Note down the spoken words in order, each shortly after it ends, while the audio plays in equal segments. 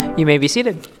You may be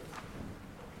seated.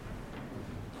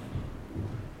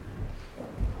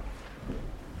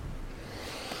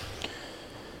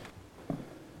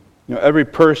 Every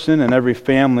person and every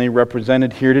family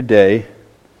represented here today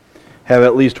have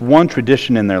at least one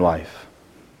tradition in their life.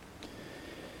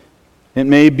 It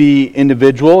may be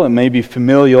individual, it may be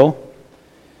familial,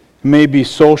 it may be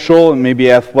social, it may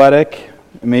be athletic,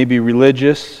 it may be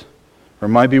religious, or it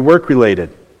might be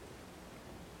work-related.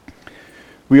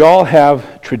 We all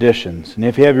have traditions. And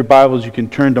if you have your Bibles, you can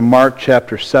turn to Mark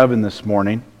chapter 7 this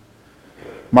morning.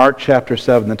 Mark chapter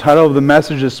 7. The title of the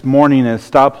message this morning is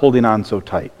Stop Holding On So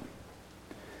Tight.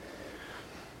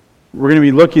 We're going to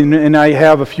be looking, and I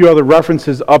have a few other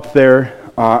references up there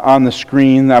on the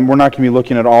screen. We're not going to be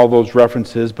looking at all those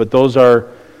references, but those are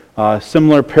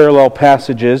similar parallel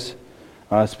passages.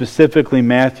 Specifically,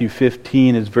 Matthew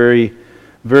 15 is very,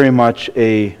 very much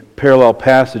a parallel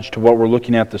passage to what we're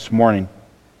looking at this morning.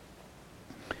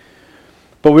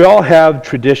 But we all have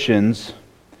traditions,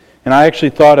 and I actually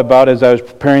thought about, as I was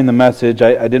preparing the message,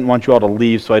 I didn't want you all to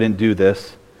leave, so I didn't do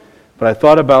this, but I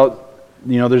thought about,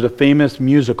 there's a famous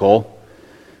musical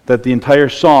that the entire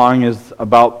song is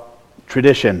about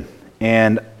tradition,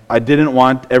 and I didn't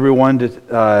want everyone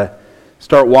to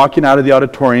start walking out of the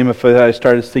auditorium if I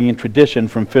started singing Tradition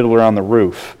from Fiddler on the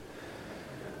Roof.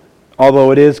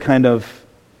 Although it is kind of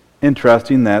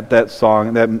interesting that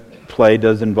song, that play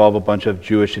does involve a bunch of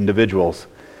Jewish individuals.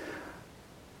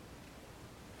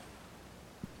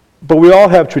 But we all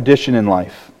have tradition in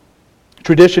life.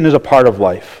 Tradition is a part of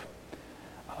life.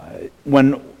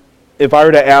 If I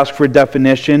were to ask for a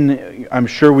definition, I'm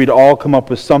sure we'd all come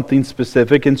up with something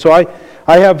specific. And so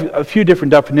I have a few different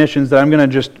definitions that I'm going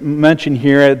to just mention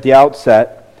here at the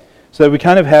outset, so that we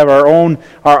kind of have our own,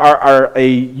 a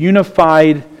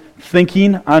unified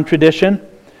thinking on tradition.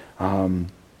 And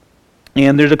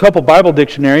there's a couple Bible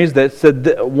dictionaries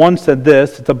that one said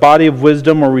this: it's a body of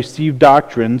wisdom or received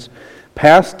doctrines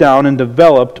passed down and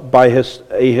developed by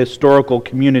a historical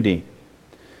community.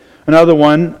 Another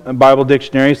one, a Bible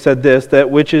dictionary, said this: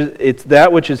 it's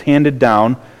that which is handed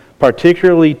down,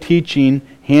 particularly teaching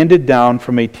handed down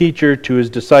from a teacher to his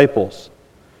disciples.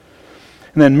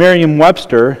 And then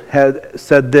Merriam-Webster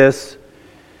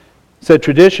said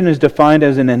tradition is defined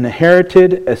as an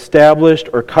inherited, established,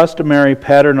 or customary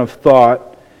pattern of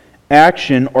thought,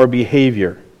 action, or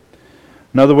behavior.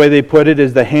 Another way they put it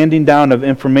is the handing down of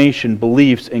information,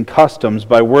 beliefs, and customs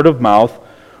by word of mouth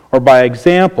or by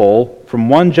example from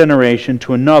one generation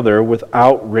to another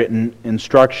without written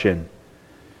instruction.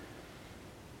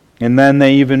 And then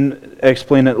they even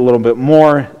explain it a little bit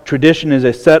more. Tradition is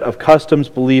a set of customs,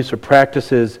 beliefs, or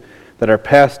practices that are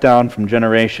passed down from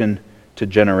generation to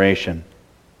generation.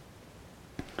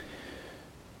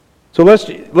 So lest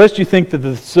you think that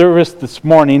the service this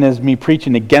morning is me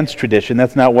preaching against tradition.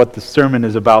 That's not what the sermon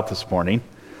is about this morning.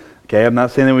 Okay, I'm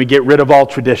not saying that we get rid of all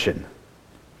tradition,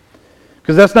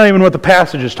 because that's not even what the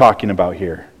passage is talking about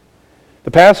here.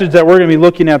 The passage that we're going to be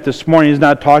looking at this morning is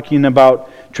not talking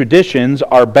about traditions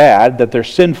are bad, that they're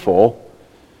sinful,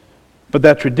 but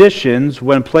that traditions,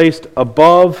 when placed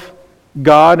above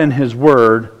God and His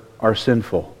Word, are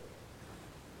sinful.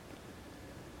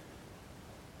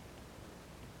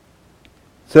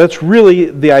 So that's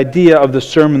really the idea of the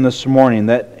sermon this morning.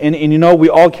 And we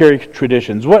all carry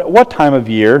traditions. What time of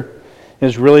year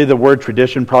is really the word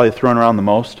tradition probably thrown around the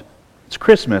most? It's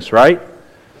Christmas, right?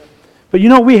 But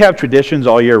we have traditions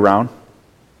all year round.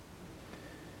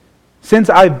 Since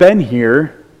I've been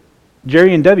here,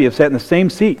 Jerry and Debbie have sat in the same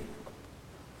seat.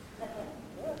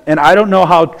 And I don't know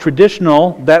how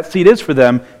traditional that seat is for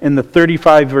them in the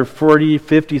 35 or 40,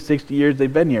 50, 60 years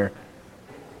they've been here.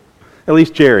 At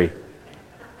least Jerry.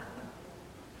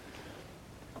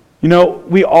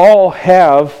 We all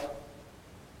have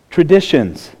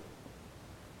traditions.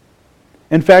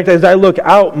 In fact, as I look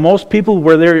out, most people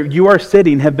where you are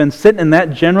sitting have been sitting in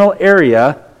that general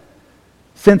area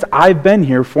since I've been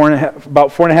here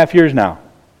about 4.5 years now.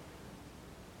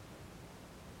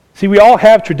 See, we all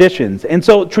have traditions. And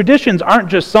so traditions aren't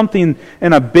just something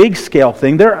in a big scale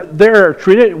thing.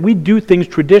 We do things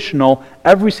traditional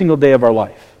every single day of our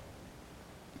life.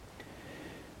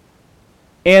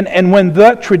 And when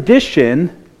that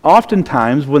tradition,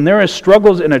 oftentimes when there is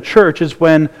struggles in a church, is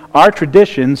when our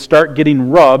traditions start getting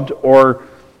rubbed or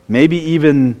maybe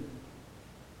even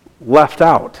left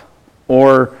out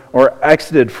or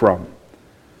exited from.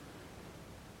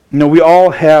 We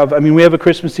all have, we have a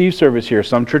Christmas Eve service here.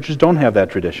 Some churches don't have that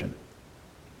tradition.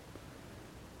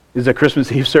 Is a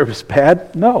Christmas Eve service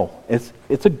bad? No, it's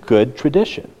a good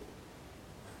tradition.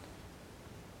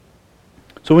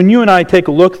 So when you and I take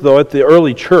a look, though, at the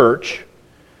early church,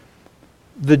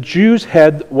 the Jews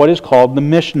had what is called the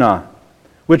Mishnah,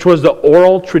 which was the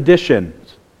oral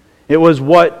traditions. It was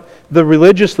what the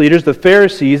religious leaders, the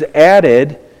Pharisees,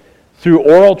 added through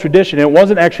oral tradition. It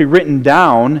wasn't actually written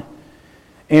down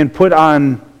and put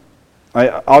on,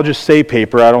 I'll just say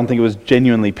paper. I don't think it was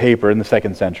genuinely paper in the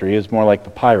 2nd century. It was more like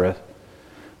papyrus.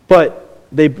 But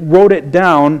they wrote it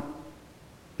down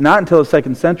not until the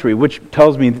 2nd century, which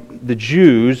tells me the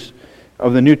Jews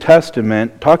of the New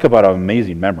Testament talk about an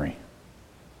amazing memory.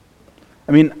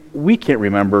 I mean, we can't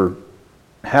remember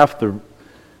half the...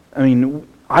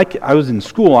 I was in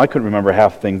school, I couldn't remember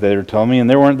half the things they were telling me, and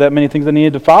there weren't that many things I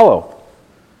needed to follow.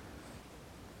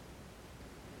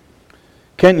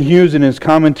 Kent Hughes, in his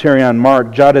commentary on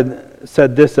Mark,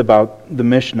 said this about the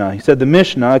Mishnah. He said, the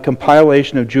Mishnah, a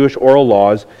compilation of Jewish oral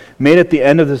laws, made at the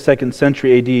end of the 2nd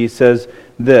century A.D., says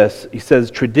this. He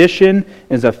says, tradition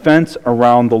is a fence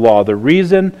around the law. The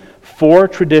reason for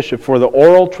tradition, for the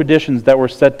oral traditions that were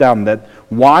set down, that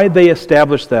why they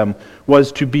established them,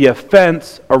 was to be a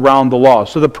fence around the law.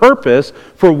 So the purpose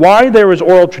for why there was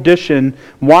oral tradition,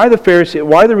 why the Pharisees,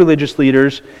 why the religious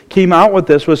leaders came out with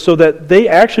this, was so that they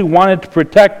actually wanted to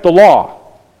protect the law.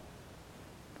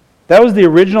 That was the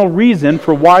original reason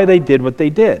for why they did what they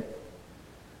did.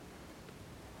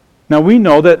 Now we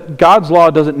know that God's law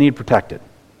doesn't need protected.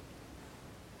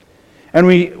 And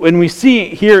when we see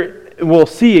here, we'll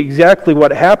see exactly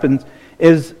what happens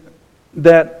is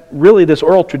that really this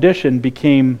oral tradition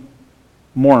became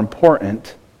more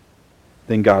important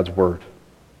than God's Word.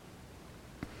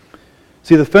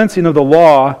 See, the fencing of the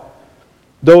law,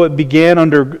 though it began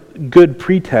under good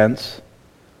pretense,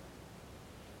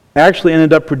 actually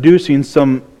ended up producing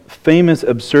some famous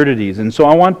absurdities. And so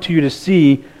I want you to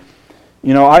see,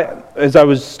 as I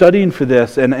was studying for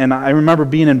this, and I remember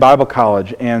being in Bible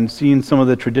college and seeing some of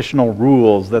the traditional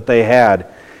rules that they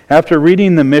had. After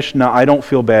reading the Mishnah, I don't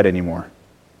feel bad anymore.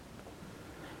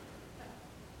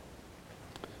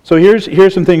 So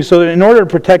here's some things. So in order to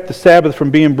protect the Sabbath from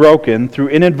being broken through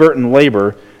inadvertent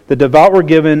labor, the devout were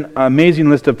given an amazing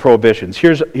list of prohibitions.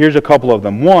 Here's a couple of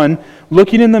them. One,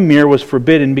 looking in the mirror was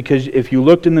forbidden because if you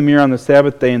looked in the mirror on the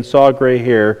Sabbath day and saw gray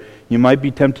hair, you might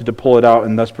be tempted to pull it out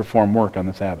and thus perform work on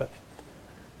the Sabbath.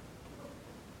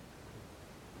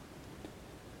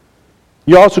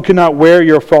 You also could not wear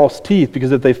your false teeth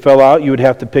because if they fell out, you would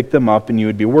have to pick them up and you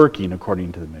would be working,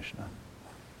 according to the Mishnah.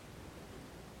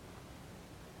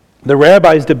 The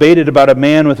rabbis debated about a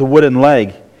man with a wooden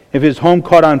leg. If his home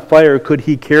caught on fire, could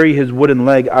he carry his wooden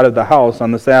leg out of the house on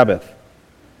the Sabbath?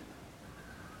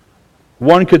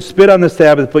 One could spit on the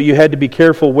Sabbath, but you had to be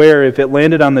careful where, if it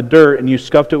landed on the dirt and you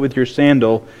scuffed it with your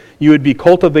sandal, you would be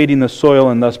cultivating the soil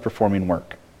and thus performing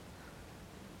work.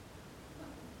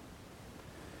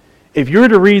 If you were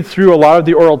to read through a lot of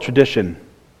the oral tradition,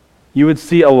 you would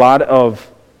see a lot of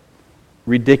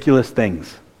ridiculous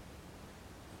things.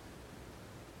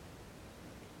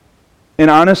 And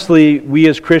honestly, we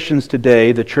as Christians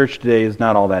today, the church today, is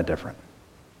not all that different.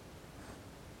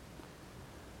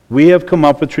 We have come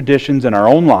up with traditions in our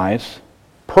own lives,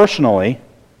 personally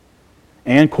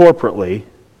and corporately,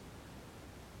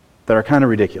 that are kind of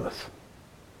ridiculous.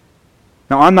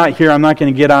 Now, I'm not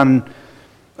going to get on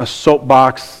a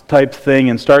soapbox type thing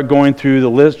and start going through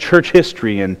the list, church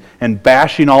history and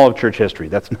bashing all of church history.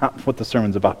 That's not what the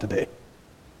sermon's about today.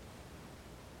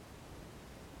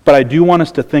 But I do want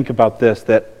us to think about this,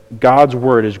 that God's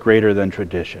Word is greater than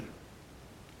tradition.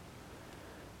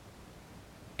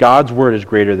 God's Word is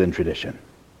greater than tradition.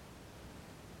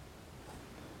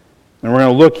 And we're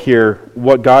going to look here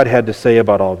what God had to say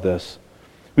about all of this.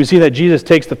 We see that Jesus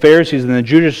takes the Pharisees and the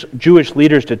Jewish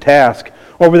leaders to task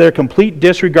over their complete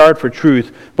disregard for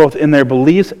truth, both in their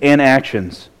beliefs and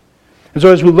actions. And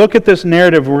so as we look at this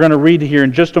narrative we're going to read here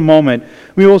in just a moment,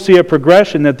 we will see a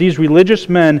progression that these religious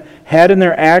men had in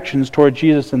their actions toward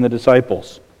Jesus and the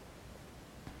disciples.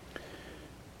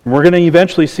 We're going to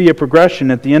eventually see a progression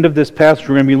at the end of this passage.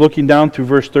 We're going to be looking down through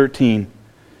verse 13.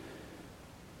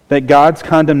 That God's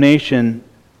condemnation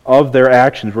of their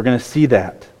actions, we're going to see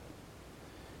that.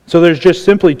 So there's just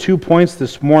simply 2 points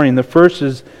this morning. The first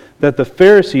is that the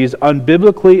Pharisees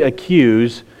unbiblically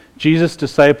accuse Jesus'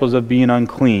 disciples of being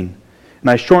unclean. And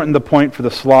I shortened the point for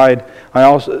the slide.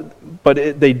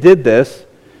 They did this.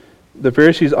 The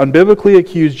Pharisees unbiblically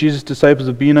accused Jesus' disciples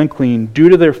of being unclean due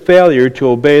to their failure to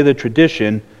obey the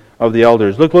tradition of the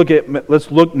elders.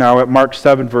 Let's look now at Mark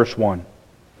 7, verse 1.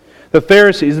 The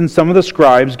Pharisees and some of the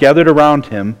scribes gathered around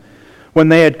him when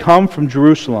they had come from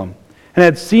Jerusalem and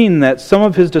had seen that some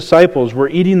of his disciples were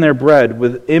eating their bread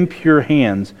with impure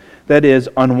hands, that is,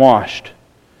 unwashed.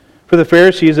 For the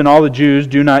Pharisees and all the Jews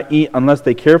do not eat unless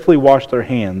they carefully wash their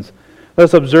hands,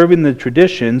 thus observing the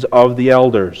traditions of the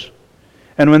elders.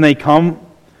 And when they come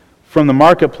from the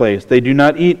marketplace, they do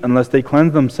not eat unless they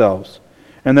cleanse themselves.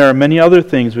 And there are many other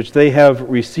things which they have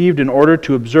received in order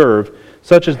to observe,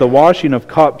 such as the washing of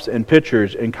cups and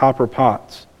pitchers and copper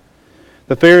pots.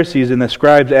 The Pharisees and the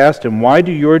scribes asked him, "Why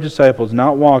do your disciples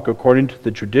not walk according to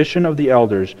the tradition of the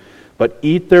elders, but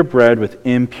eat their bread with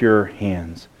impure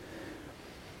hands?"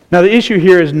 Now the issue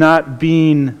here is not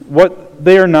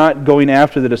they are not going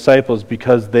after the disciples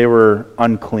because they were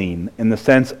unclean, in the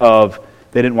sense of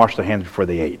they didn't wash their hands before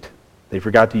they ate. They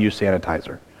forgot to use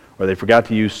sanitizer, or they forgot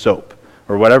to use soap,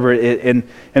 or whatever. And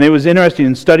it was interesting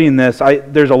in studying this.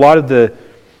 There's a lot of the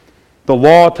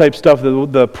law type stuff,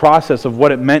 the process of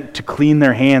what it meant to clean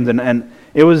their hands, and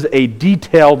it was a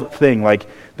detailed thing. Like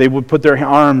they would put their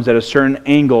arms at a certain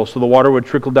angle so the water would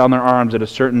trickle down their arms to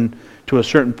a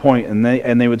certain point,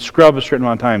 and they would scrub a certain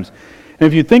amount of times. And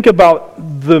if you think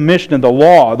about the Mishnah, the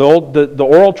law, the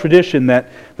oral tradition that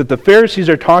the Pharisees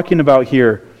are talking about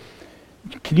here,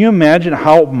 can you imagine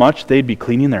how much they'd be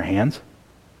cleaning their hands?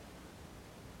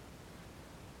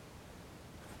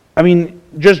 I mean,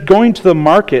 just going to the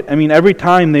market, every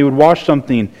time they would wash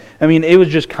something, it was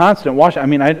just constant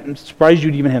washing. I'm surprised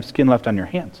you'd even have skin left on your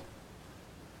hands.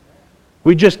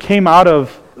 We just came out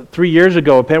of 3 years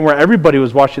ago a pen where everybody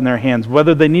was washing their hands,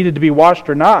 whether they needed to be washed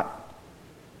or not.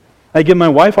 I give my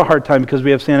wife a hard time because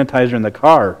we have sanitizer in the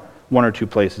car, 1 or 2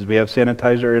 places. We have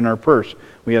sanitizer in our purse.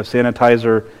 We have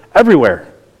sanitizer everywhere.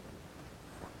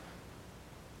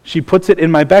 She puts it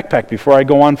in my backpack before I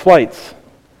go on flights,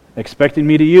 expecting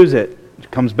me to use it.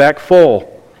 It comes back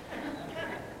full,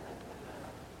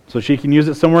 so she can use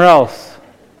it somewhere else.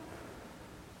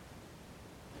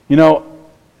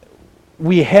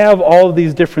 We have all of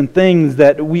these different things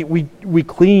that we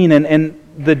clean, and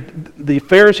the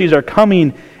Pharisees are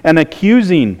coming and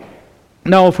accusing.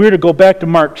 Now, if we were to go back to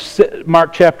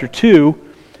Mark chapter 2,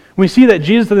 we see that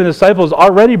Jesus and the disciples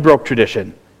already broke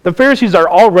tradition. The Pharisees are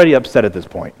already upset at this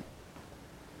point.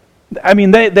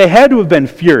 They had to have been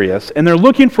furious, and they're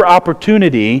looking for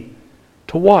opportunity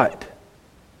to what?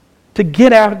 To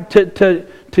get out,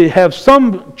 to have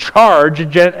some charge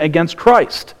against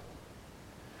Christ.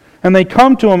 And they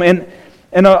come to him, and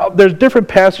there's different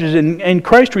passages, and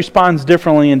Christ responds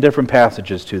differently in different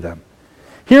passages to them.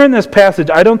 Here in this passage,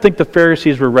 I don't think the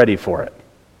Pharisees were ready for it.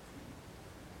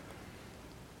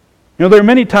 There are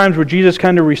many times where Jesus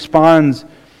kind of responds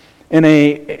in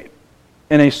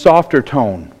a softer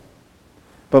tone.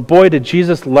 But boy, did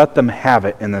Jesus let them have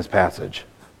it in this passage.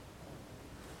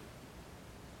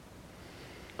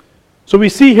 So we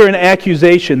see here an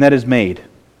accusation that is made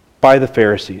by the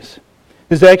Pharisees.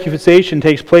 This accusation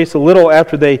takes place a little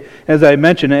after they, as I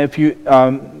mentioned,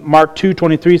 Mark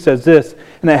 2:23 says this,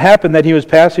 "And it happened that he was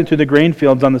passing through the grain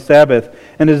fields on the Sabbath,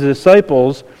 and his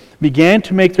disciples began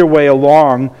to make their way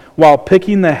along while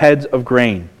picking the heads of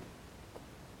grain."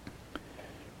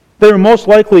 They were most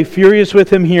likely furious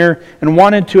with him here and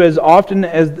wanted to, as often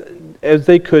as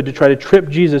they could, to try to trip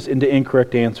Jesus into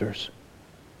incorrect answers,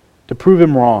 to prove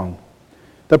him wrong.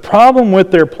 The problem with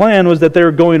their plan was that they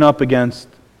were going up against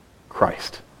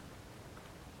Christ,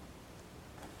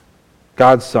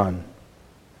 God's Son.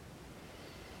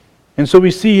 And so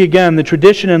we see again the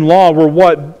tradition and law were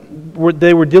what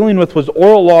they were dealing with was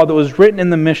oral law that was written in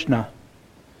the Mishnah.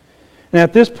 And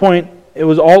at this point, it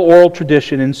was all oral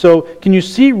tradition. And so can you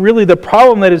see really the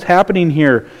problem that is happening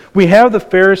here? We have the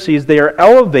Pharisees, they are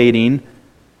elevating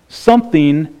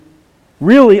something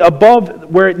really above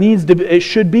where it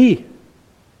should be.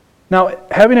 Now,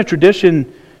 having a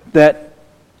tradition that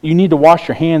you need to wash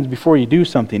your hands before you do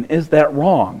something, is that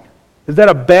wrong? Is that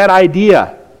a bad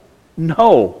idea?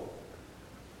 No.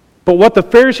 But what the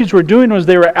Pharisees were doing was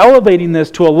they were elevating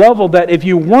this to a level that if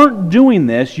you weren't doing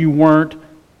this, you weren't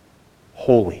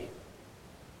holy.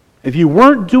 If you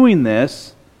weren't doing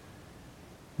this,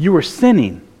 you were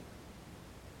sinning.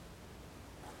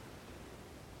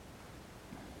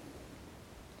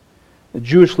 The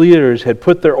Jewish leaders had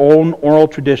put their own oral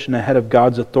tradition ahead of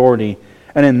God's authority,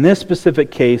 and in this specific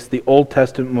case, the Old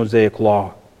Testament Mosaic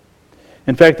Law.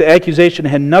 In fact, the accusation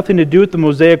had nothing to do with the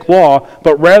Mosaic Law,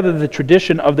 but rather the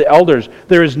tradition of the elders.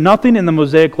 There is nothing in the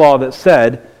Mosaic Law that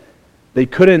said they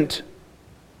couldn't,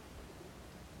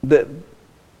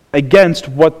 against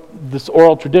what this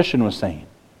oral tradition was saying.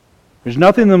 There's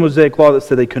nothing in the Mosaic Law that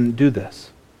said they couldn't do this.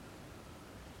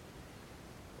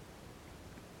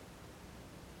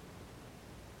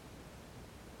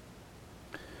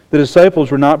 The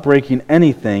disciples were not breaking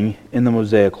anything in the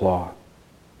Mosaic Law.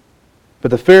 But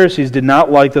the Pharisees did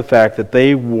not like the fact that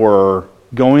they were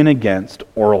going against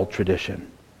oral tradition,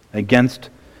 against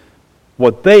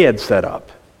what they had set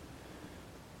up.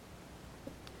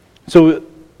 So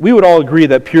we would all agree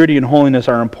that purity and holiness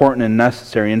are important and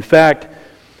necessary. In fact,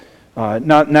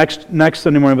 not next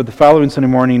Sunday morning, but the following Sunday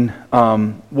morning,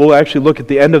 we'll actually look at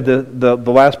the end of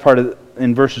the last part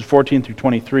in verses 14 through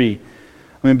 23. I'm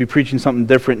going to be preaching something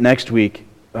different next week,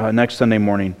 next Sunday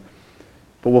morning.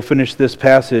 But we'll finish this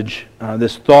passage,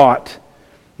 this thought,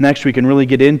 next week and really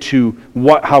get into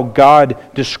how God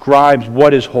describes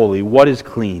what is holy, what is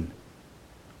clean,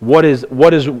 what is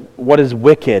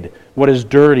wicked, what is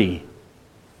dirty.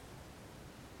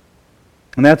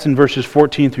 And that's in verses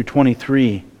 14 through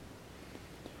 23.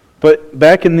 But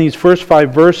back in these first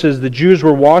 5 verses, the Jews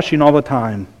were washing all the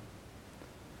time.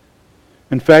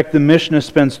 In fact, the Mishnah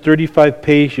spends 35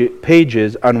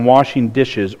 pages on washing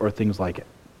dishes or things like it.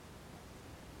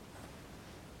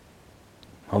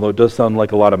 Although it does sound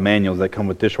like a lot of manuals that come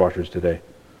with dishwashers today.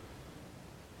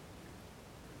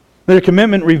 Their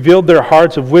commitment revealed their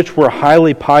hearts, of which were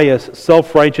highly pious,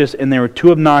 self-righteous, and they were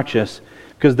too obnoxious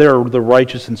because they are the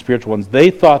righteous and spiritual ones.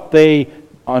 They thought they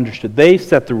understood. They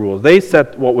set the rules. They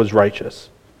set what was righteous.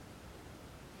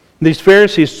 These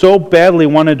Pharisees so badly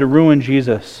wanted to ruin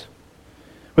Jesus.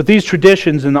 With these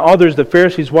traditions and the others, the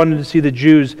Pharisees wanted to see the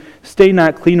Jews stay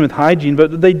not clean with hygiene,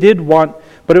 but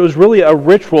it was really a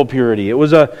ritual purity. It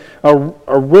was a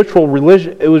ritual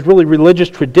religion. It was really religious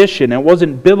tradition. It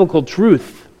wasn't biblical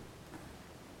truth.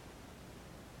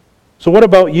 So what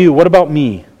about you? What about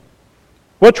me?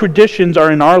 What traditions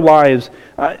are in our lives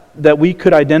that we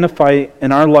could identify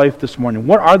in our life this morning?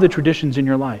 What are the traditions in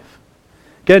your life?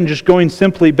 Again, just going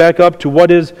simply back up to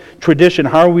what is tradition.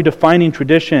 How are we defining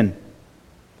tradition?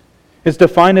 It's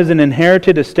defined as an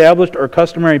inherited, established, or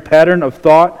customary pattern of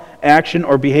thought, action,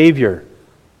 or behavior.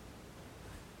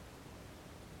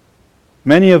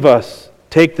 Many of us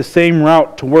take the same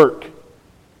route to work.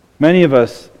 Many of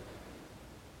us,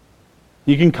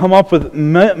 you can come up with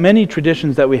many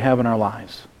traditions that we have in our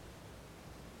lives.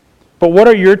 But what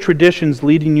are your traditions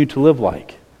leading you to live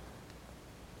like?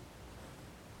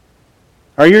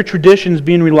 Are your traditions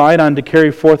being relied on to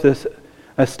carry forth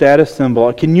a status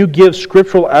symbol? Can you give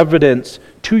scriptural evidence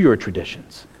to your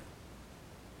traditions?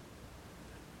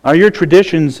 Are your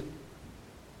traditions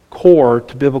core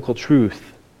to biblical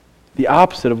truth? The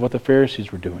opposite of what the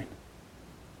Pharisees were doing.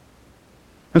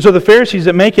 And so the Pharisees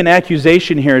that make an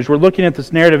accusation here as we're looking at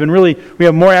this narrative, and really we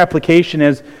have more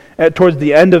application towards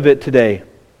the end of it today.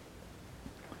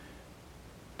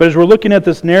 But as we're looking at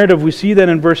this narrative, we see that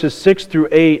in verses 6 through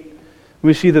 8,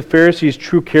 we see the Pharisees'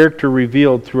 true character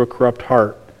revealed through a corrupt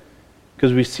heart.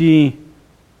 Because we see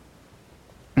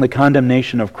the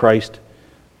condemnation of Christ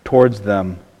towards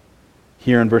them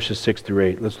here in verses 6 through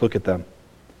 8. Let's look at them.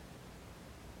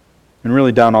 And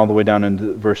really all the way down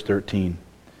into verse 13.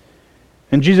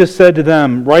 And Jesus said to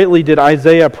them, "Rightly did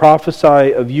Isaiah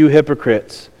prophesy of you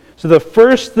hypocrites." So the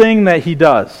first thing that he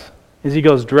does is he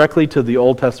goes directly to the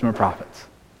Old Testament prophets.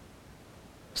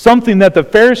 Something that the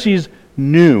Pharisees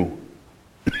knew.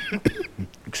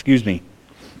 Excuse me.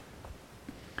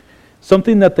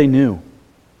 Something that they knew.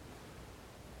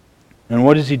 And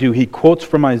what does he do? He quotes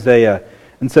from Isaiah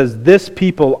and says, "This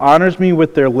people honors me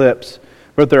with their lips,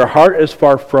 but their heart is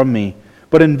far from me.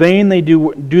 But in vain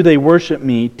do they worship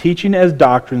me, teaching as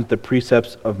doctrines the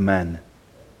precepts of men.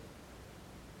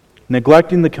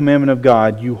 Neglecting the commandment of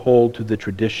God, you hold to the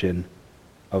tradition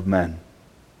of men."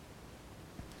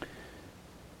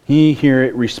 He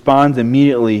here responds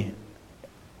immediately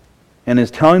and is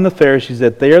telling the Pharisees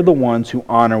that they are the ones who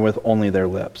honor with only their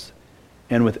lips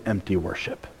and with empty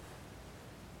worship.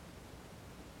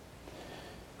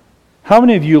 How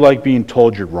many of you like being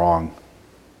told you're wrong?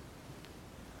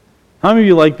 How many of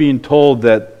you like being told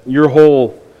that your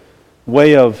whole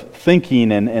way of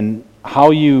thinking and how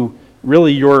you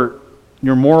really your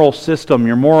moral system,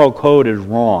 your moral code is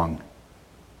wrong?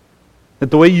 That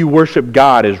the way you worship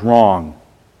God is wrong?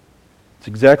 It's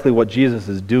exactly what Jesus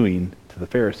is doing to the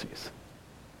Pharisees.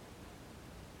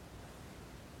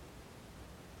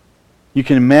 You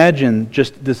can imagine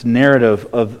just this narrative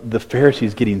of the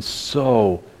Pharisees getting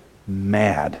so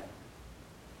mad.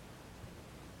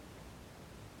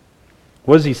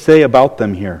 What does he say about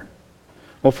them here?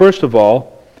 Well, first of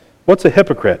all, what's a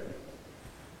hypocrite?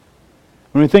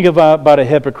 When we think about a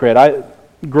hypocrite,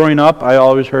 growing up, I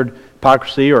always heard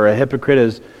hypocrisy or a hypocrite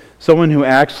is someone who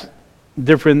acts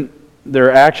different,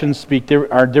 their actions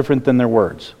are different than their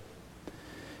words.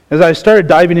 As I started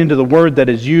diving into the word that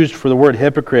is used for the word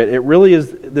hypocrite, it really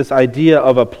is this idea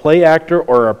of a play actor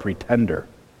or a pretender.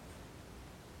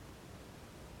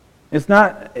 It's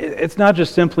not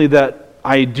just simply that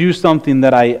I do something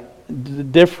that I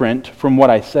different from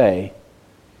what I say.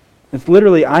 It's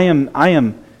literally I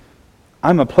am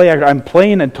I'm a play actor. I'm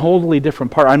playing a totally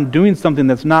different part. I'm doing something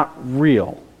that's not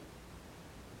real.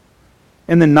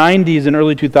 In the 90s and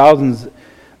early 2000s,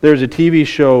 there was a TV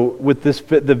show with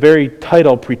the very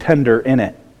title, Pretender, in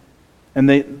it. And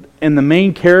the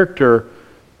main character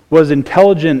was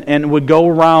intelligent and would go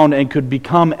around and could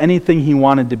become anything he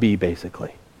wanted to be,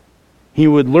 basically. He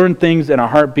would learn things in a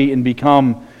heartbeat and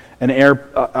become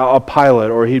a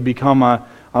pilot, or he'd become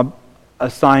a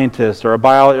scientist or a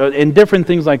biologist, and different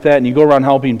things like that, and you go around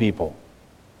helping people.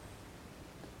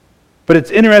 But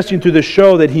it's interesting through the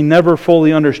show that he never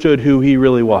fully understood who he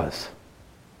really was.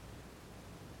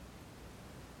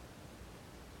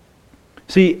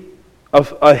 See,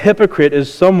 a hypocrite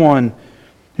is someone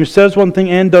who says one thing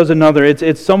and does another.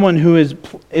 It's someone who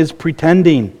is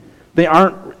pretending.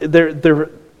 They're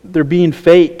being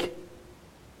fake.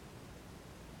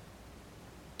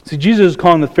 See, Jesus is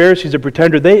calling the Pharisees a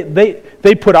pretender.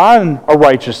 They put on a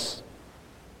righteous.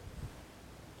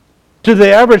 To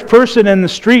the average person in the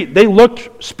street, they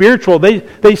looked spiritual.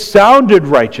 They sounded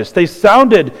righteous. They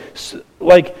sounded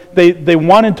like they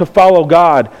wanted to follow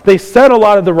God. They said a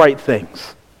lot of the right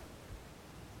things.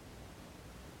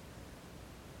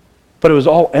 But it was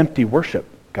all empty worship,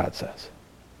 God says.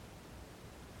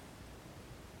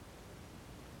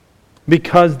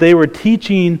 Because they were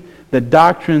teaching the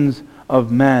doctrines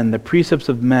of men, the precepts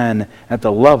of men, at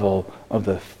the level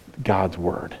of God's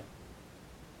Word.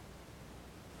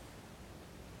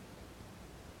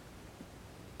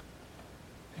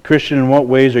 Christian, in what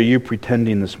ways are you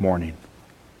pretending this morning?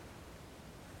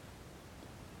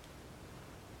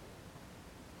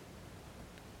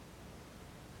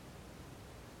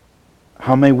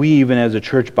 How may we, even as a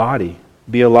church body,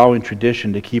 be allowing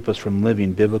tradition to keep us from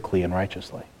living biblically and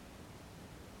righteously?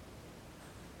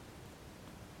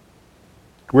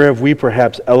 Where have we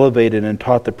perhaps elevated and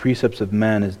taught the precepts of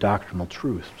men as doctrinal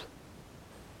truths?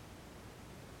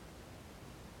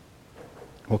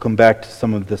 We'll come back to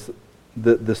some of this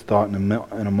thought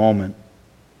in a moment.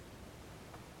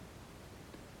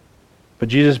 But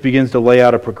Jesus begins to lay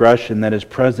out a progression that is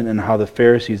present in how the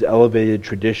Pharisees elevated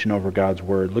tradition over God's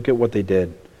Word. Look at what they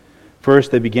did.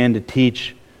 First, they began to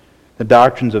teach the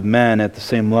doctrines of men at the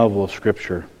same level of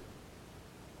Scripture.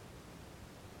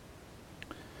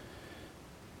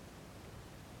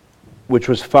 Which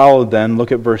was followed then,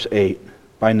 look at verse 8,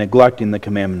 by neglecting the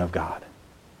commandment of God.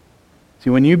 See,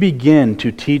 when you begin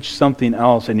to teach something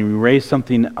else and you raise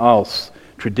something else,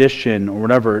 tradition or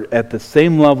whatever, at the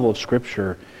same level of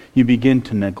Scripture, you begin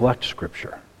to neglect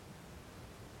Scripture.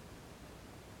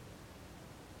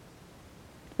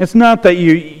 It's not that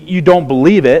you don't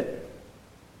believe it.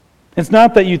 It's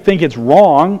not that you think it's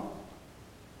wrong.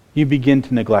 You begin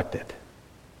to neglect it.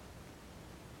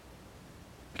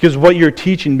 Because what you're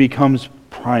teaching becomes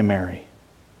primary.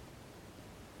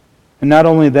 And not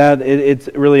only that, it's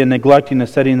really a neglecting, a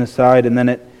setting aside,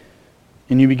 and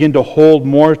you begin to hold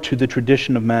more to the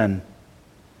tradition of men.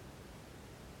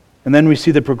 And then we see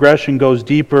the progression goes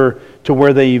deeper to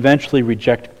where they eventually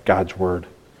reject God's Word.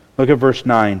 Look at verse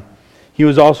 9. He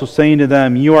was also saying to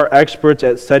them, you are experts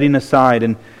at setting aside.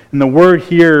 And the word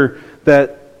here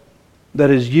that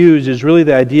is used is really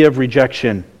the idea of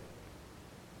rejection.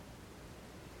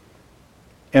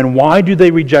 And why do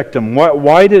they reject Him?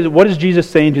 What is Jesus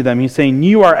saying to them? He's saying,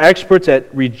 you are experts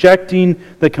at rejecting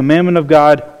the commandment of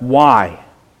God. Why?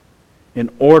 In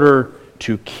order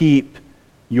to keep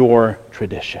your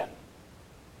tradition.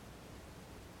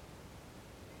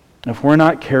 If we're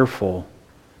not careful,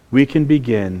 we can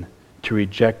begin to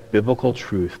reject biblical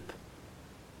truth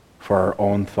for our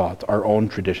own thoughts, our own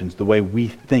traditions, the way we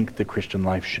think the Christian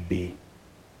life should be,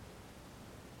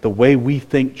 the way we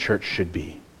think church should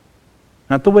be,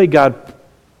 not the way God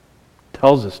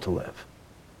tells us to live,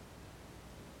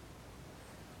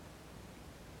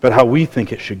 but how we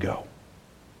think it should go.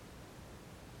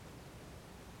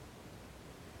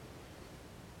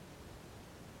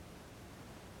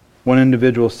 One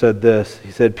individual said this.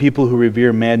 He said, people who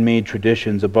revere man-made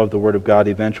traditions above the Word of God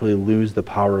eventually lose the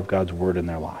power of God's Word in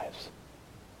their lives.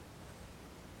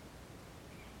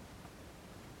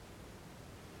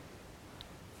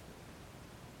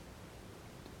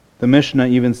 The Mishnah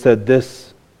even said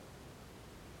this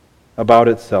about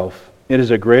itself. It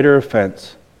is a greater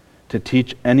offense to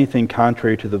teach anything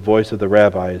contrary to the voice of the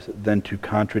rabbis than to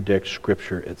contradict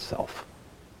Scripture itself.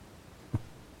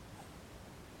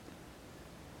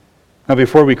 Now,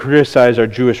 before we criticize our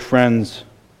Jewish friends,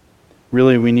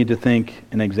 really we need to think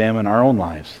and examine our own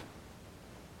lives.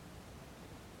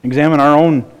 Examine our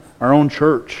own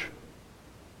church.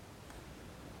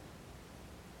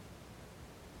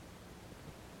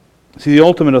 See, the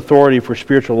ultimate authority for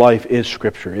spiritual life is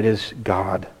Scripture. It is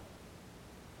God.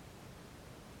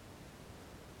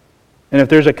 And if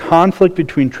there's a conflict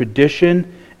between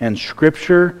tradition and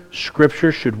Scripture,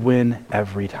 Scripture should win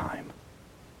every time.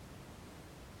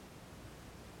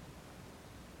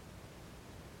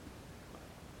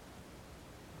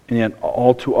 And yet,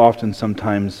 all too often,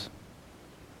 sometimes,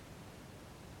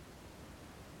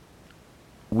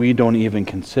 we don't even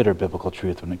consider biblical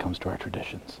truth when it comes to our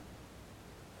traditions.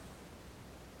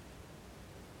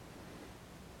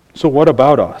 So what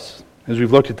about us? As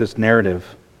we've looked at this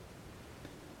narrative,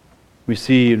 we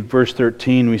see in verse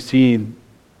 13, we see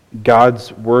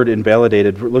God's word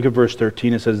invalidated. Look at verse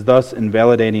 13. It says, thus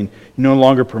invalidating, you no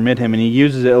longer permit him. And he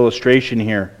uses an illustration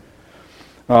here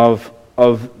of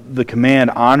the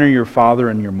command, honor your father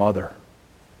and your mother.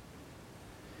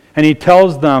 And he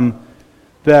tells them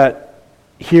that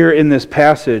here in this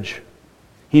passage,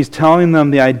 he's telling them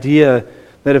the idea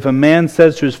that if a man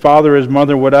says to his father or his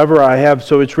mother, whatever I have,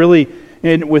 so it's really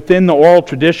within the oral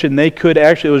tradition, they could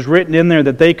actually, it was written in there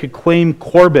that they could claim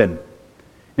Corban.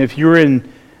 If you were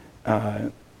in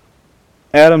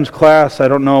Adam's class, I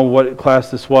don't know what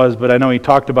class this was, but I know he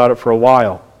talked about it for a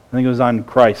while. I think it was on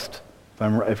Christ,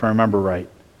 if I remember right.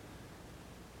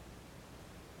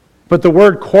 But the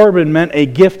word Corban meant a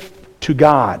gift to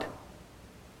God.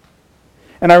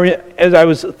 And as I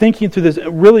was thinking through this,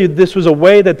 really this was a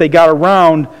way that they got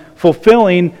around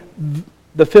fulfilling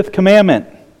the fifth commandment.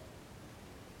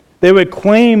 They would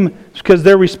claim, because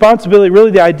their responsibility, really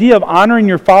the idea of honoring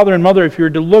your father and mother, if you were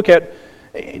to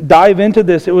dive into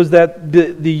this, it was that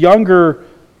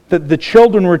the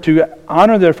children were to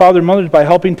honor their father and mothers by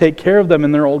helping take care of them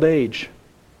in their old age.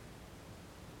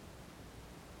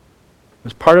 It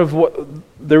was part of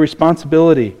their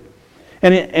responsibility.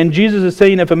 And Jesus is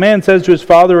saying, if a man says to his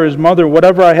father or his mother,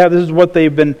 whatever I have, this is what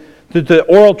the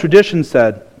oral tradition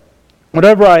said,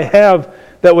 whatever I have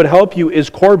that would help you is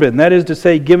Corban, that is to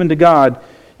say, given to God,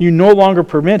 you no longer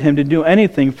permit him to do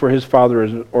anything for his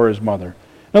father or his mother.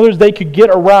 In other words, they could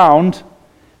get around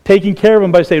taking care of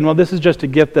him by saying, well, this is just a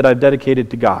gift that I've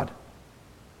dedicated to God.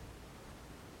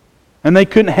 And they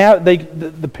couldn't have,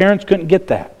 the parents couldn't get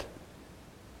that.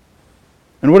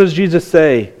 And what does Jesus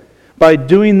say? By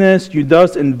doing this, you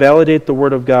thus invalidate the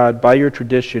word of God by your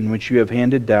tradition, which you have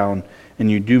handed down, and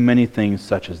you do many things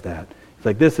such as that. It's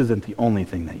like, this isn't the only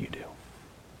thing that you do.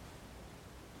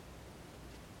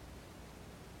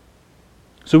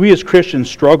 So we as Christians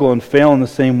struggle and fail in the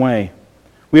same way.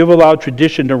 We have allowed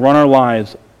tradition to run our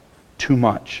lives too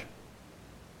much.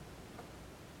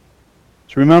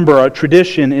 So remember, our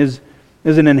tradition is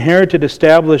an inherited,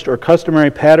 established, or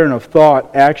customary pattern of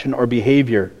thought, action, or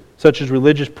behavior, such as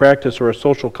religious practice or a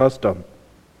social custom.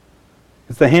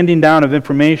 It's the handing down of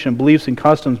information, beliefs, and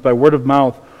customs by word of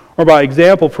mouth or by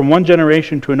example from one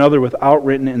generation to another without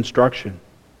written instruction.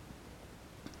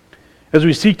 As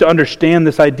we seek to understand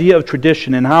this idea of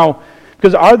tradition and how,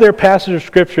 because are there passages of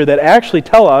Scripture that actually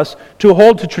tell us to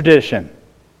hold to tradition?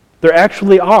 There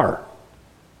actually are.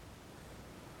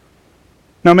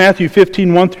 Now Matthew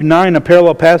 15, 1 through 9, a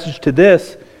parallel passage to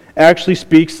this, actually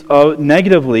speaks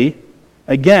negatively,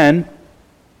 again,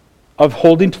 of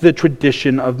holding to the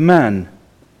tradition of men.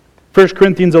 1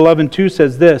 Corinthians 11:2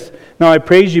 says this, now I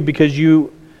praise you because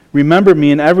you remember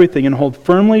me in everything and hold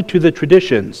firmly to the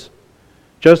traditions,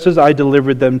 just as I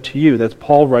delivered them to you. That's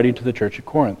Paul writing to the church at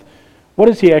Corinth. What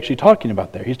is he actually talking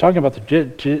about there? He's talking about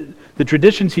the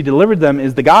traditions he delivered them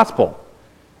is the gospel.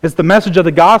 It's the message of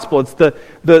the gospel. It's the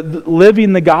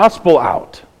living the gospel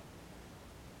out.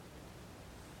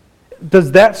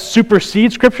 Does that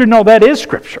supersede Scripture? No, that is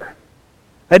Scripture.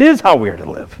 That is how we are to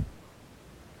live.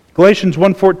 Galatians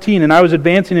 1:14, and I was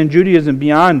advancing in Judaism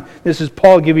beyond, this is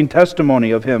Paul giving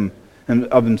testimony of him and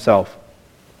of himself.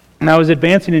 And I was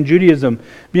advancing in Judaism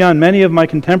beyond many of my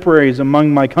contemporaries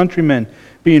among my countrymen,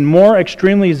 being more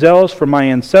extremely zealous for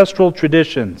my ancestral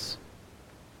traditions.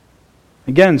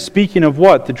 Again, speaking of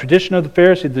what? The tradition of the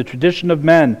Pharisees, the tradition of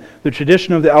men, the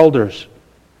tradition of the elders.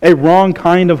 A wrong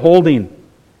kind of holding.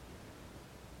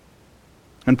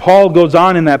 And Paul goes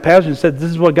on in that passage and says,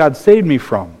 this is what God saved me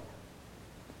from.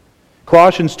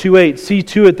 Colossians 2:8, see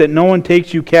to it that no one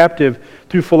takes you captive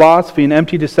through philosophy and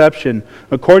empty deception,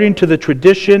 according to the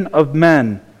tradition of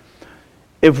men.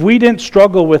 If we didn't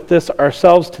struggle with this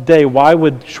ourselves today, why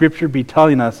would Scripture be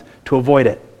telling us to avoid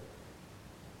it?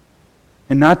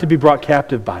 And not to be brought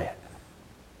captive by it.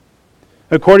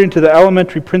 According to the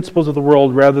elementary principles of the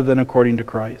world rather than according to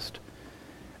Christ.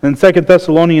 And 2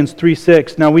 Thessalonians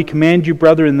 3:6, now we command you,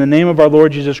 brethren, in the name of our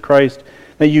Lord Jesus Christ,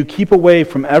 that you keep away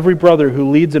from every brother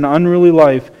who leads an unruly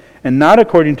life and not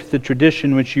according to the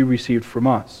tradition which you received from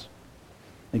us.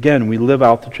 Again, we live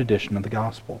out the tradition of the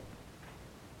gospel.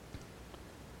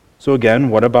 So again,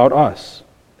 what about us?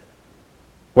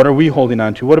 What are we holding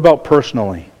on to? What about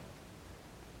personally?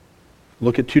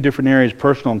 Look at two different areas,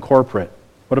 personal and corporate.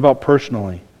 What about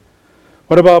personally?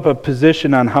 What about a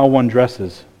position on how one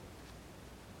dresses?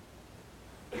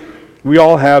 We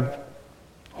all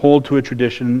hold to a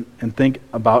tradition and think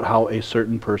about how a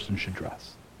certain person should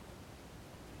dress.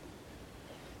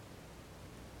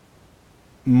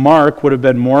 Mark would have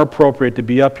been more appropriate to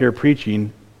be up here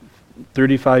preaching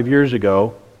 35 years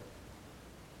ago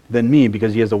than me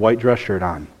because he has a white dress shirt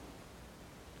on,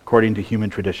 according to human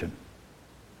tradition.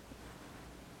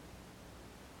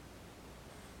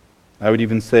 I would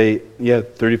even say,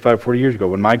 35, 40 years ago,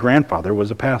 when my grandfather was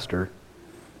a pastor,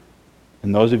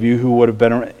 and those of you who would have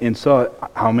been and saw it,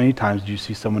 how many times did you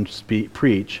see someone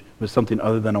preach with something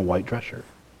other than a white dress shirt?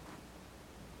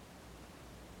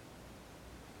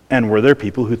 And were there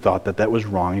people who thought that that was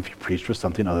wrong if you preached with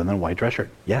something other than a white dress shirt?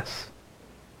 Yes.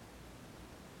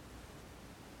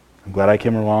 I'm glad I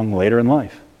came along later in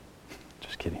life.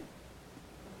 Just kidding.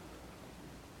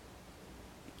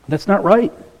 That's not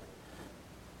right.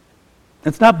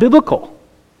 That's not biblical.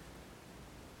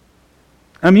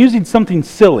 I'm using something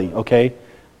silly, okay?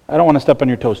 I don't want to step on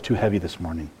your toes too heavy this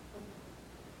morning.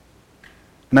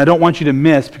 And I don't want you to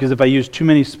miss, because if I use too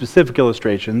many specific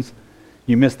illustrations,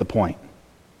 you miss the point,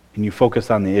 and you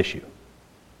focus on the issue.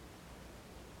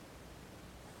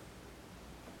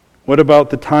 What about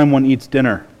the time one eats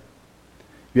dinner? Have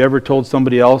you ever told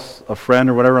somebody else, a friend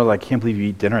or whatever, like, I can't believe you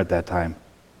eat dinner at that time?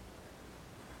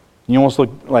 You almost look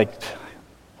like,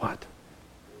 what?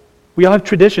 We all have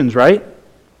traditions, right?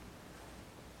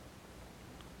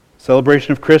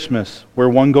 Celebration of Christmas, where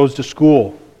one goes to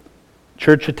school.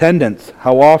 Church attendance,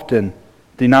 how often.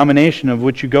 Denomination of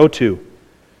which you go to.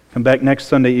 Come back next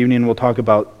Sunday evening and we'll talk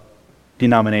about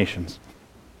denominations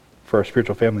for our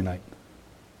spiritual family night.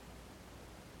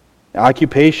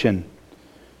 Occupation.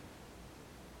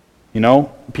 You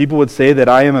know, people would say that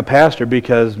I am a pastor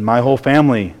because my whole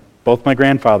family, both my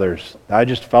grandfathers, I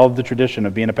just followed the tradition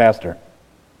of being a pastor.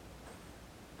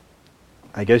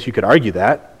 I guess you could argue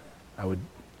that. I would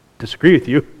disagree with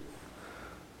you.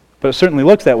 But it certainly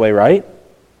looks that way, right?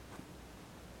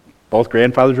 Both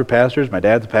grandfathers were pastors. My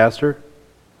dad's a pastor.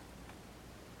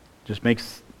 Just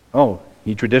makes,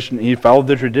 he followed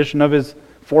the tradition of his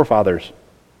forefathers.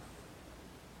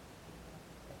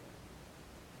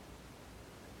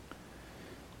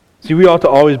 See, we ought to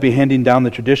always be handing down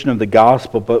the tradition of the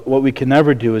gospel, but what we can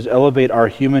never do is elevate our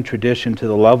human tradition to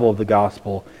the level of the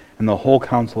gospel and the whole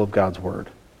counsel of God's word.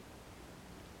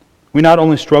 We not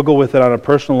only struggle with it on a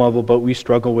personal level, but we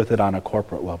struggle with it on a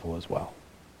corporate level as well.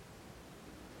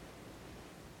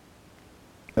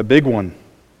 A big one,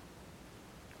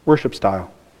 worship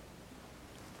style.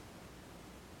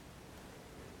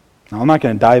 Now, I'm not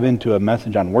going to dive into a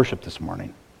message on worship this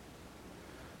morning,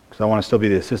 because I want to still be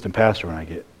the assistant pastor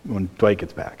when Dwight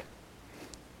gets back.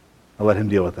 I'll let him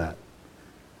deal with that.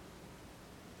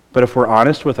 But if we're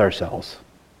honest with ourselves,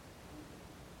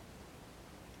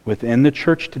 within the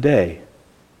church today,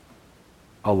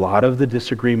 a lot of the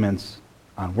disagreements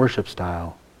on worship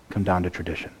style come down to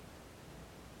tradition.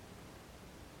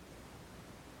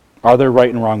 Are there right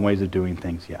and wrong ways of doing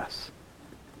things? Yes.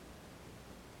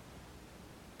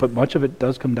 But much of it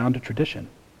does come down to tradition.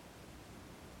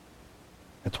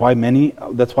 That's why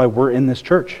we're in this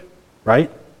church,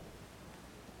 right?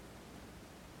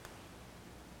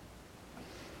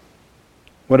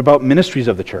 What about ministries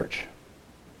of the church?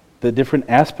 The different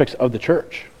aspects of the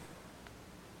church.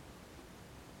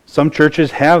 Some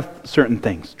churches have certain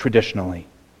things traditionally.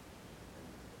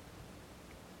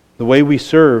 The way we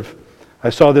serve, I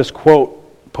saw this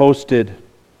quote posted.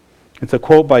 It's a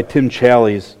quote by Tim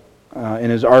Challies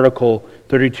in his article,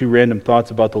 32 Random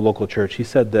Thoughts About the Local Church. He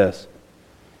said this: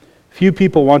 few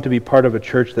people want to be part of a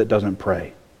church that doesn't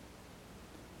pray.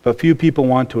 But few people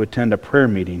want to attend a prayer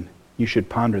meeting. You should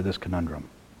ponder this conundrum.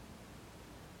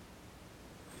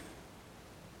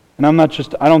 And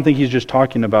I don't think he's just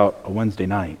talking about a Wednesday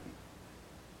night.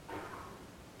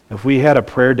 If we had a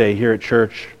prayer day here at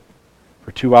church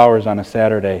for 2 hours on a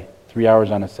Saturday, 3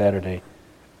 hours on a Saturday,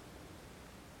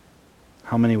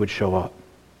 how many would show up?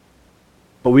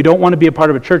 But we don't want to be a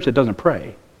part of a church that doesn't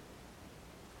pray.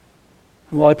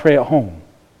 Well, I pray at home.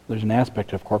 There's an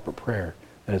aspect of corporate prayer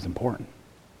that is important.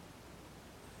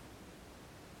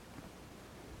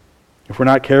 If we're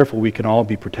not careful, we can all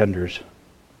be pretenders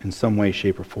in some way,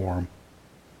 shape, or form.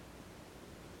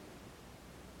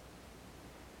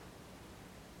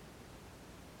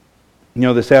 You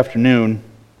know, this afternoon,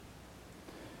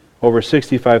 over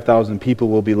 65,000 people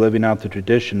will be living out the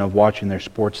tradition of watching their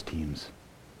sports teams.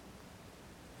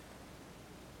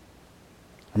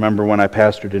 I remember when I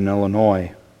pastored in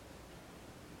Illinois,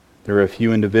 There were a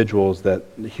few individuals that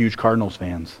huge Cardinals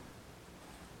fans.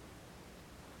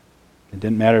 It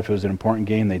didn't matter if it was an important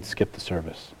game, they'd skip the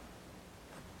service.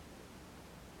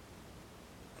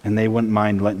 And they wouldn't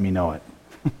mind letting me know it.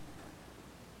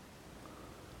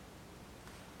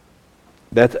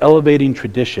 That's elevating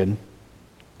tradition.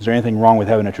 Is there anything wrong with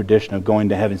having a tradition of going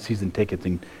to having season tickets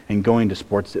and going to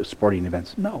sporting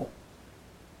events? No.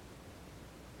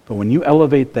 But when you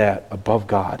elevate that above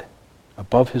God,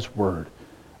 above His Word,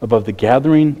 above the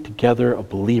gathering together of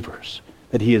believers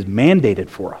that He has mandated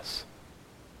for us,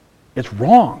 it's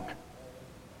wrong.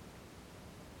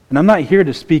 And I'm not here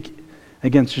to speak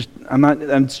against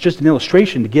it's just an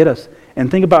illustration to get us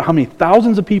and think about how many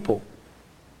thousands of people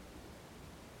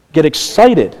get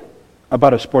excited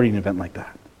about a sporting event like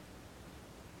that.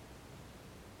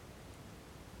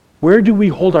 Where do we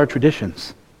hold our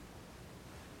traditions?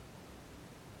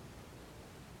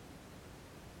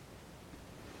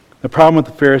 The problem with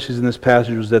the Pharisees in this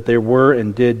passage was that they were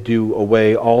and did do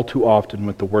away all too often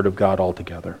with the Word of God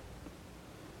altogether.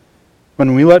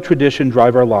 When we let tradition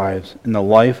drive our lives and the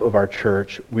life of our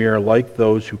church, we are like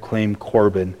those who claim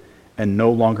Corbin and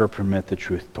no longer permit the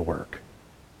truth to work.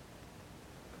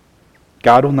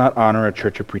 God will not honor a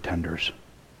church of pretenders,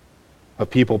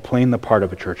 of people playing the part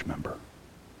of a church member.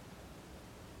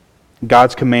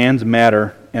 God's commands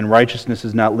matter, and righteousness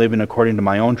is not living according to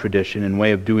my own tradition and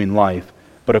way of doing life,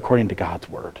 but according to God's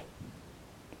Word.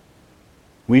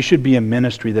 We should be a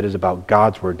ministry that is about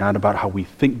God's Word, not about how we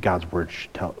think God's Word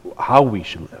should tell, how we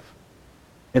should live.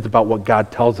 It's about what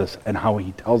God tells us and how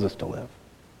He tells us to live.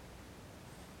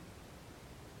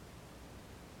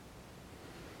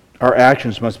 Our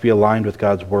actions must be aligned with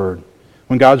God's Word.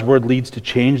 When God's Word leads to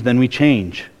change, then we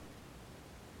change.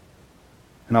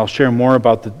 And I'll share more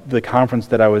about the conference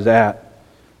that I was at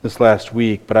this last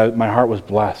week, but my heart was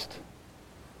blessed.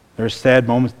 There were sad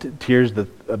moments, tears.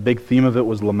 A big theme of it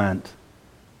was lament.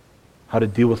 How to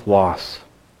deal with loss.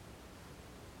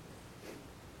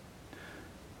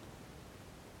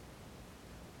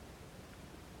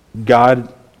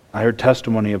 God, I heard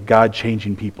testimony of God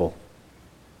changing people.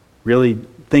 Really,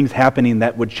 things happening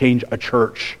that would change a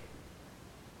church.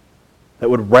 That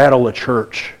would rattle a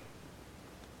church.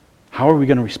 How are we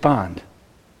going to respond?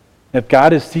 If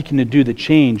God is seeking to do the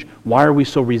change, why are we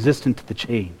so resistant to the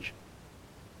change?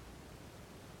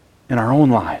 In our own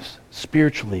lives,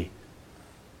 spiritually.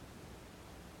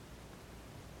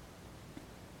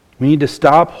 We need to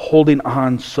stop holding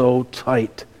on so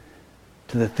tight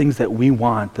to the things that we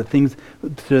want, to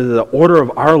the order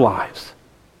of our lives.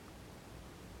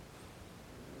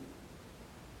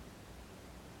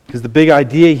 Because the big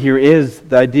idea here is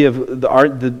the idea of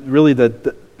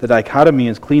the dichotomy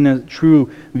is cleanness,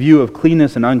 true view of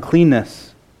cleanness and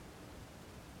uncleanness.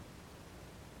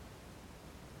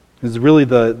 This is really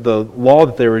the law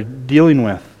that they were dealing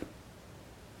with.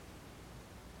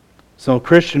 So,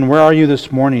 Christian, where are you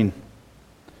this morning?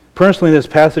 Personally, this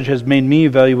passage has made me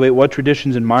evaluate what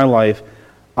traditions in my life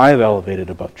I have elevated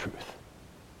above truth.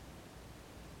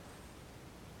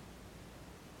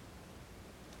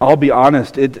 I'll be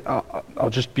honest,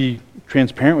 I'll just be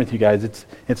transparent with you guys.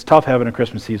 It's tough having a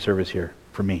Christmas Eve service here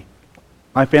for me.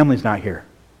 My family's not here.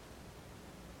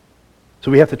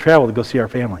 So we have to travel to go see our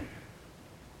family.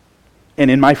 And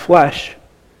in my flesh,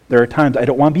 there are times I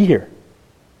don't want to be here.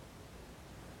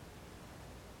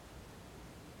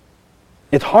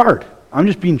 It's hard. I'm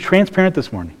just being transparent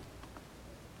this morning.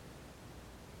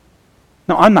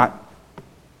 No, I'm not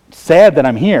sad that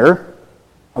I'm here.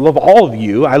 I love all of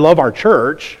you. I love our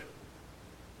church.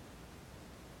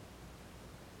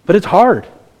 But it's hard.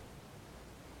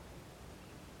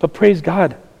 But praise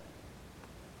God.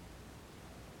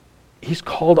 He's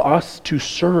called us to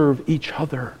serve each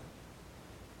other.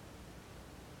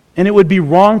 And it would be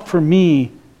wrong for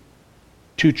me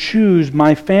to choose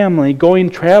my family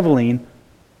traveling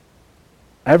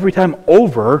every time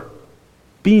over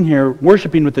being here,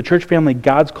 worshiping with the church family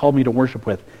God's called me to worship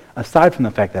with, aside from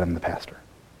the fact that I'm the pastor.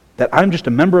 That I'm just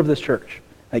a member of this church.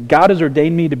 That God has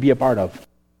ordained me to be a part of.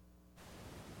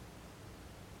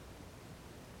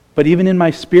 But even in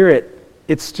my spirit,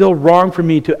 it's still wrong for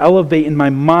me to elevate in my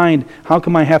mind, how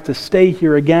come I have to stay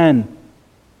here again?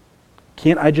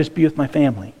 Can't I just be with my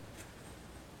family?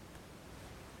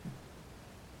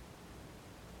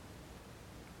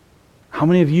 How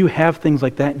many of you have things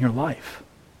like that in your life?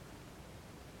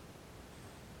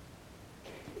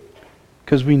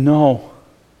 Because we know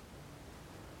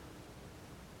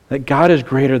that God is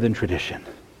greater than tradition.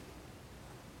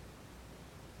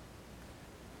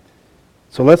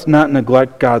 So let's not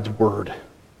neglect God's Word.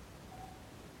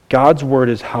 God's Word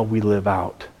is how we live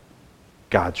out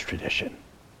God's tradition.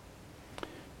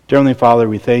 Dear Heavenly Father,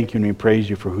 we thank you and we praise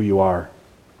you for who you are.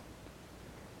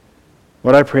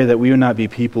 Lord, I pray that we would not be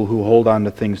people who hold on to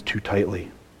things too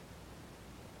tightly.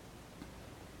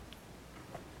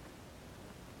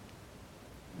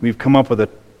 We've come up with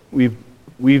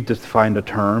we've defined a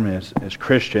term as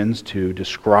Christians to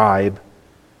describe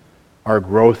our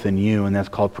growth in you, and that's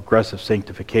called progressive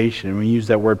sanctification. And we use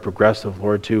that word progressive,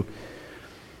 Lord, to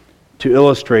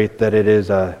illustrate that it is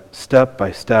a step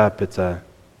by step, it's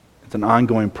an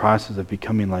ongoing process of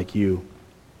becoming like you.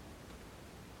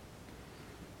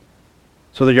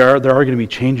 So there are going to be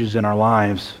changes in our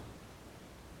lives,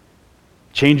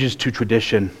 changes to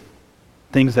tradition,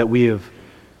 things that we have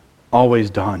always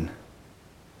done.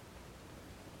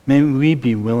 May we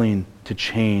be willing to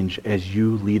change as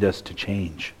you lead us to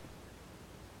change.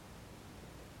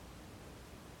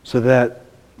 So that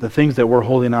the things that we're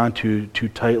holding on to too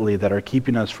tightly, that are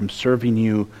keeping us from serving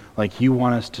you like you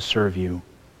want us to serve you,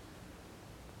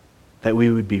 that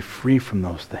we would be free from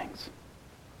those things.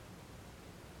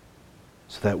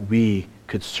 So that we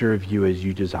could serve you as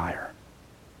you desire.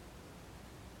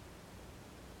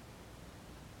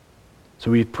 So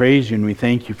we praise you and we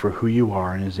thank you for who you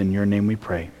are, and it is in your name we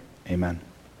pray. Amen.